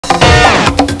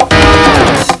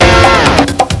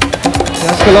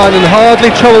Jääskeläinen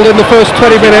hardly troubled in the first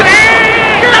 20 minutes,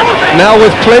 now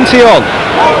with plenty on.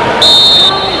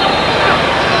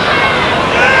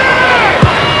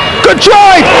 Good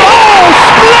drive! Oh,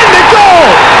 splendid goal!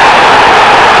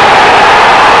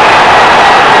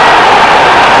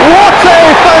 What a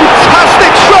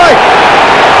fantastic strike!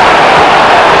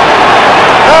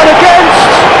 And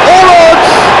against all odds,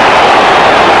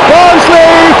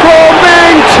 Barnsley, from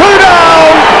being 2 down,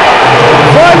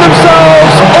 find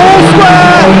themselves all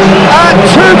square at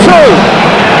 2-2.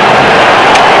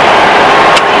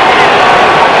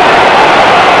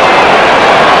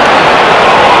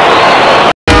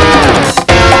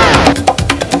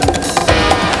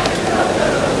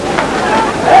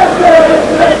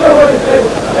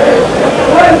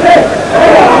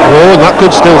 Oh, that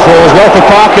could still fall as well for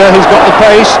Parker, who's got the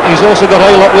pace. He's also got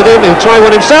A-Lot with him. He'll try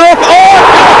one himself. Oh!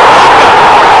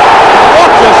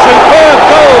 What a superb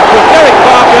goal from Derek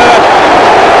Parker.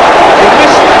 He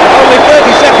missed only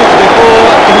 30 seconds before.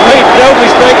 He made no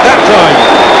mistake that time.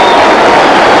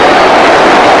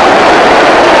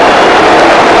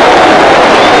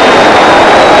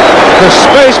 The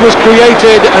space was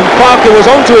created and Parker was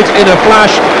onto it in a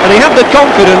flash, and he had the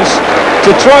confidence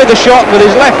to try the shot with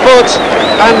his left foot,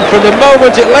 and from the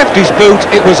moment it left his boot,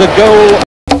 it was a goal.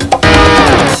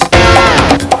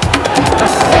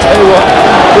 Hey, what?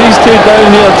 These two down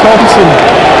here, Thompson,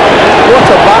 what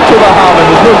a battle they're having,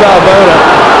 there's no doubt about it.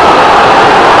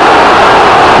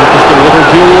 Just the little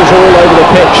duels all over the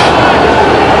pitch.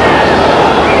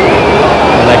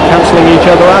 And they're cancelling each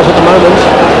other out at the moment.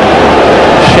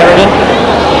 Sheridan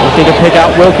looking to pick out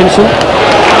Wilkinson.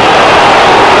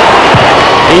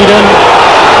 Eden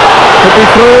could be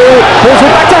through, pulls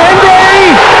it back to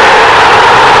Henry!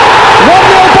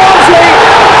 1-0 Barnsley!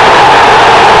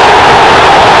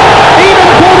 Eden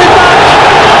pulled it back,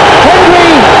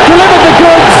 Henry delivered the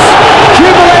goods,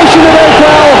 jubilation at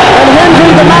Oakwell, and Henry,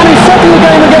 the man who settled the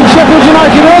game against Sheffield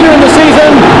United earlier in the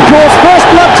season, draws first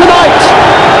blood tonight.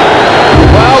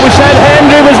 Well, we said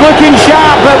Henry was looking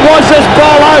sharp, but was this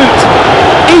ball out?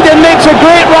 Eden makes a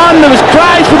great run, there was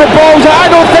cries for the balls, I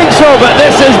don't think so, but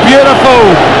this is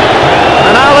beautiful.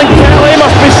 And Alan Kelly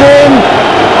must be saying,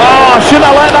 oh, shouldn't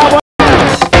I let that one?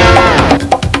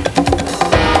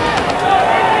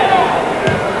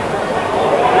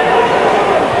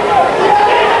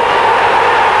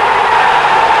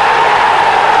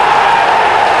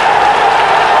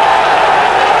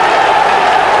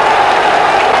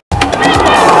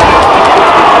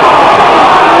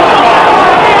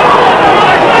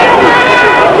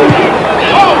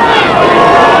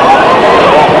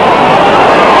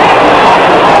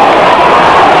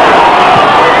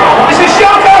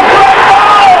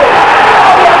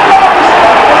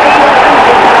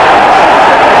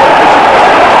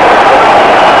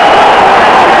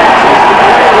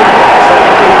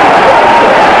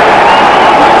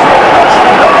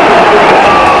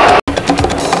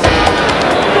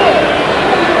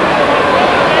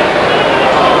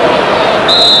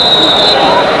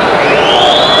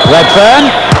 Redfern.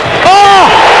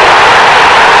 Oh!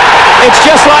 It's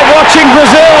just like watching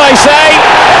Brazil, they say.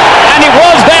 And it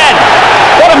was then.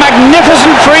 What a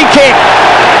magnificent free kick.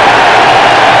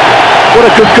 What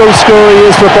a good goal scorer he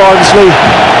is for Barnsley.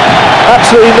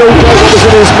 Absolutely no doubt what was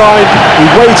in his mind. He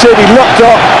waited, he looked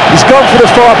up, he's gone for the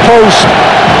far post.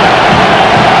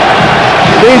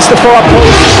 He needs the far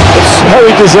post, it's how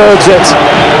he deserves it.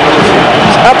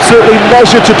 It's absolutely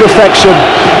measured to perfection.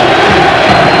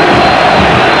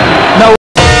 No.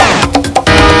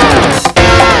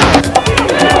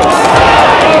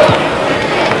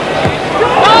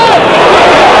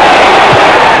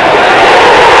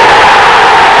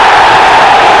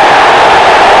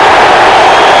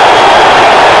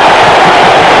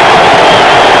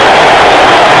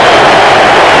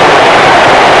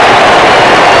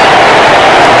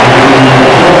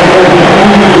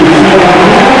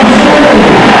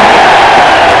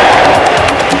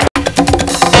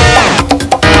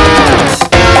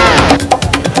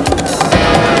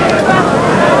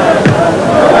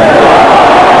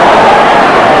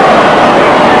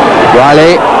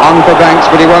 Riley on for Banks,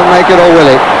 but he won't make it, or will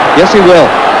he? Yes, he will.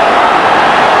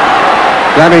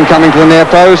 Fleming coming to the near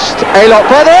post. A-Lot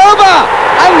further over!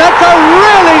 And that's a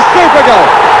really super goal.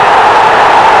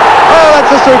 Oh,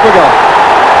 that's a super goal.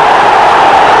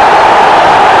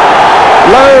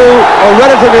 Low, or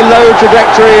relatively low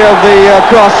trajectory of the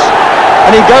cross.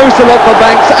 And he goes to look for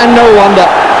Banks, and no wonder.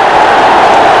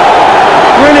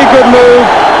 Really good move.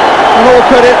 And all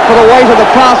credit for the weight of the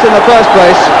pass in the first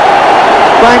place.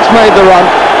 Banks made the run.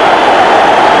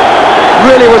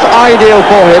 Really was ideal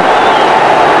for him.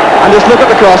 And just look at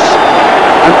the cross.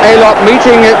 And A-Lot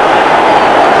meeting it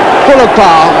full of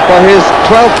power for his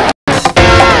 12th.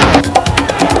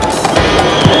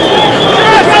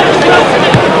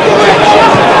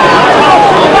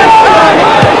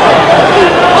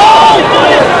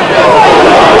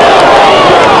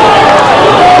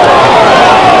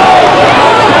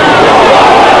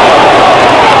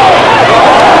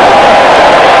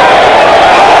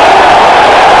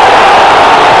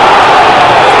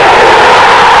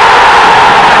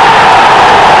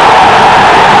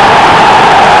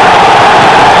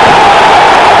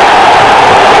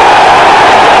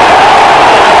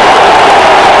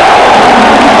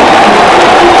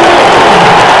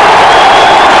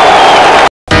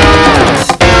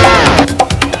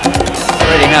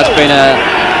 Has been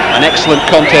an excellent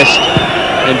contest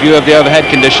in view of the overhead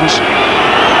conditions.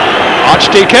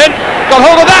 Archdeacon got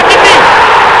hold of that, didn't he?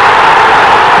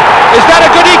 Is that a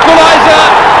good equaliser,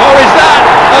 or is that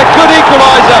a good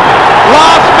equaliser?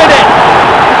 Last minute,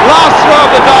 last throw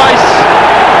of the dice.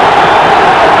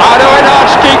 Owen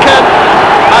Archdeacon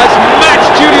has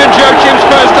matched Julian Joachim's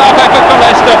first half effort for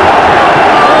Leicester.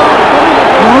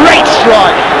 Great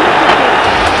strike.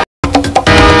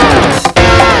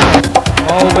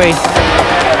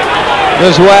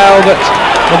 As well, but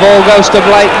the ball goes to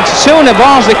Blake. The sooner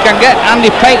Barnsley can get Andy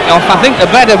Payton off, I think the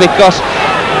better, because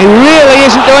he really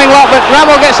isn't doing a lot. But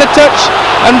Ramel gets a touch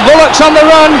and Bullock's on the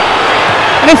run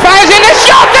and he fires in a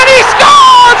shot and he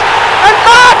scores, and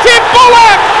Martin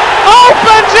Bullock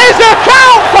opens his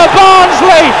account for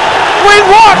Barnsley with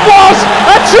what was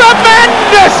a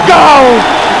tremendous goal.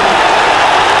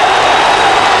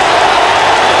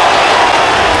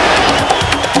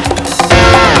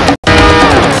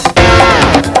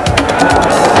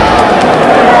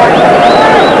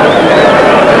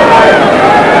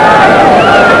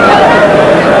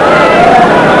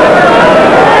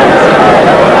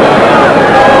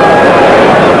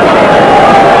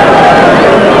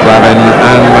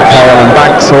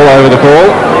 All over the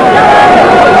ball.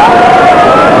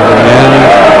 And again,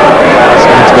 it's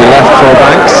going to be left for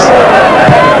Banks.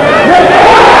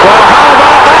 Well, how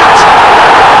about that?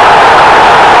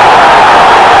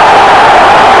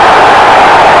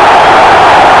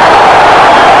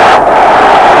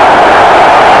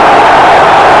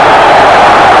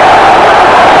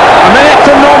 A minute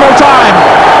from normal time.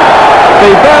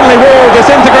 The Burnley wall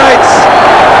disintegrates.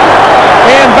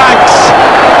 Ian Banks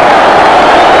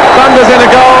thunders in a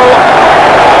goal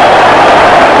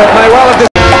that may well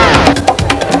have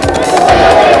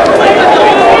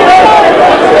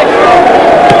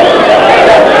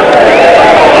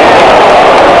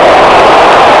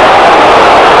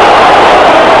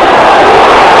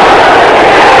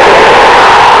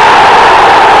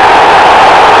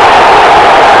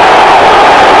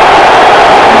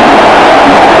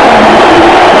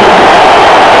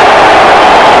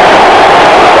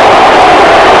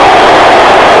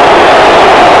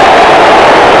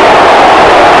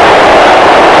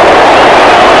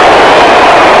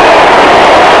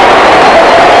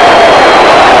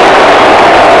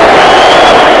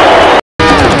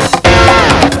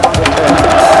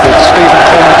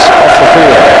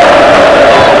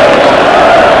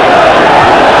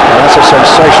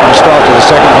sensational start to the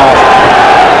second half.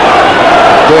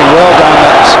 Doing well down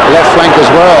that left flank as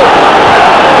well.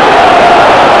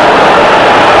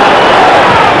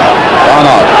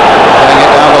 Barnard playing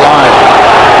it down the line.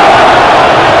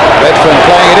 Redfern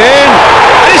playing it in.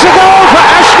 And it's a goal for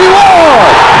Ashley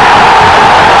Ward.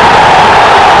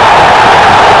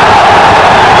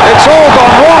 It's all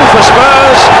gone wrong for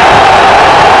Spurs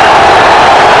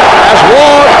as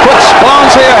Ward puts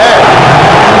Barnsley ahead.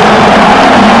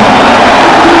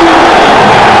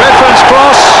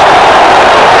 Cross,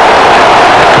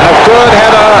 a good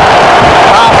header,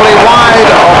 powerfully wide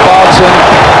of Barton.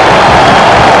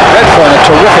 Redfern, a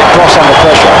terrific cross under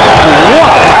pressure, and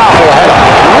what a powerful header,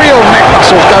 real neck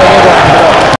muscles going into that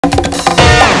header.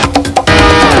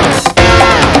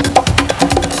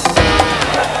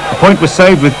 The point was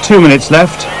saved with 2 minutes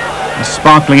left. A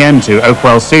sparkling end to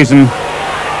Oakwell's season,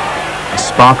 a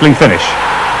sparkling finish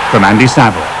from Andy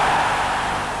Saville.